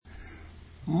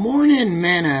Morning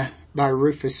Manna by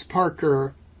Rufus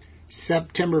Parker,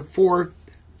 September 4th,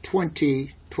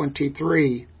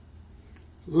 2023.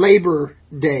 Labor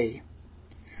Day.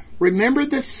 Remember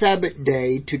the Sabbath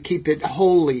day to keep it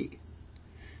holy.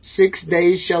 6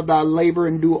 days shalt thou labor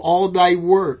and do all thy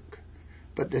work,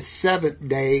 but the seventh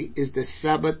day is the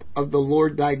Sabbath of the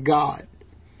Lord thy God.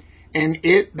 And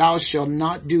it thou shalt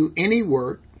not do any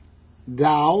work,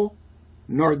 thou,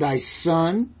 nor thy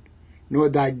son, nor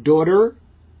thy daughter,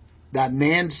 thy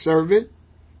manservant,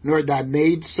 nor thy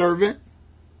maidservant,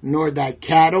 nor thy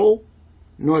cattle,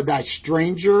 nor thy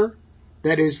stranger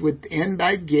that is within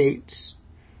thy gates.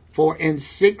 For in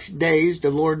 6 days the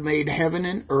Lord made heaven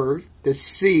and earth, the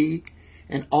sea,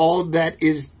 and all that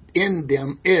is in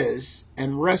them is,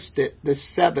 and rested the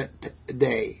seventh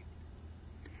day.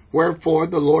 Wherefore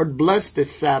the Lord blessed the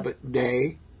Sabbath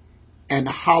day, and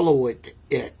hallowed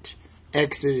it.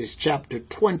 Exodus chapter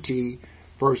 20,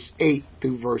 verse 8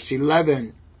 through verse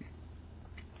 11.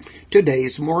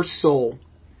 Today's morsel.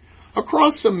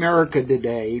 Across America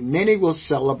today, many will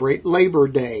celebrate Labor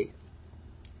Day.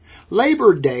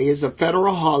 Labor Day is a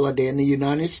federal holiday in the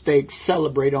United States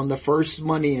celebrated on the first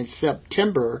Monday in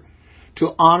September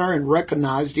to honor and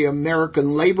recognize the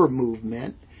American labor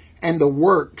movement and the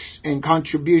works and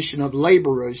contribution of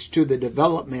laborers to the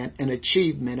development and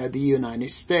achievement of the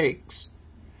United States.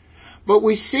 But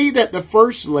we see that the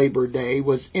first Labor Day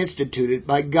was instituted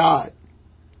by God.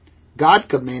 God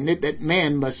commanded that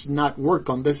man must not work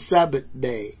on the Sabbath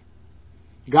day.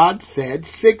 God said,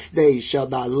 6 days shalt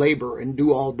thou labor and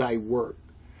do all thy work.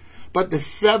 But the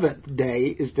seventh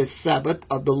day is the Sabbath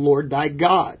of the Lord thy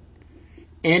God.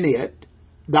 In it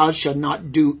thou shalt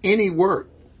not do any work,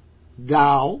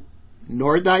 thou,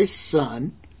 nor thy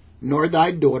son, nor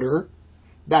thy daughter,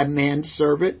 thy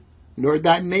manservant, nor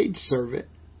thy maidservant,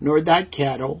 nor thy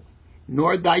cattle,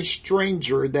 nor thy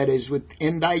stranger that is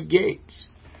within thy gates.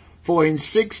 For in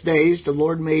 6 days the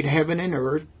Lord made heaven and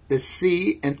earth, the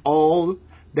sea, and all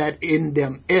that in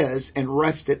them is, and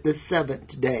rested the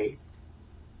seventh day.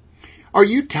 Are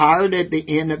you tired at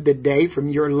the end of the day from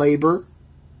your labor?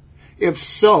 If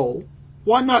so,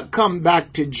 why not come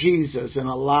back to Jesus and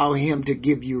allow him to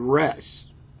give you rest?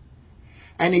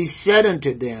 And he said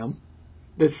unto them,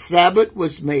 the Sabbath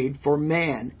was made for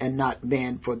man, and not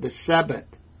man for the Sabbath.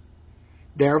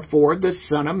 Therefore the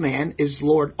Son of Man is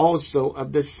Lord also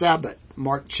of the Sabbath.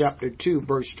 Mark chapter 2,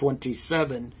 verse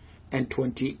 27 and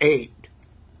 28.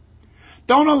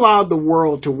 Don't allow the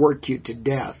world to work you to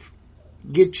death.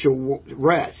 Get your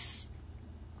rest.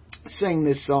 Sing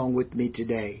this song with me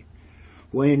today.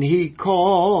 When he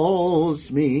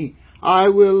calls me, I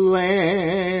will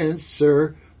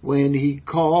answer. When he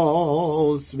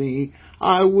calls me,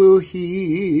 I will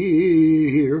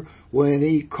hear. When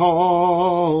he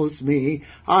calls me,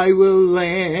 I will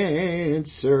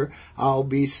answer. I'll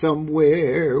be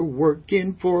somewhere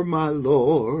working for my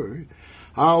Lord.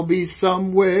 I'll be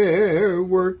somewhere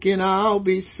working. I'll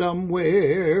be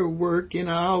somewhere working.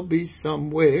 I'll be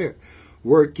somewhere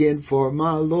working for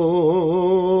my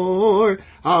Lord.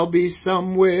 I'll be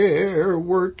somewhere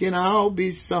working. I'll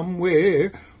be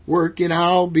somewhere working.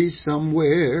 I'll be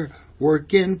somewhere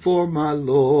working for my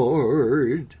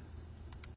Lord.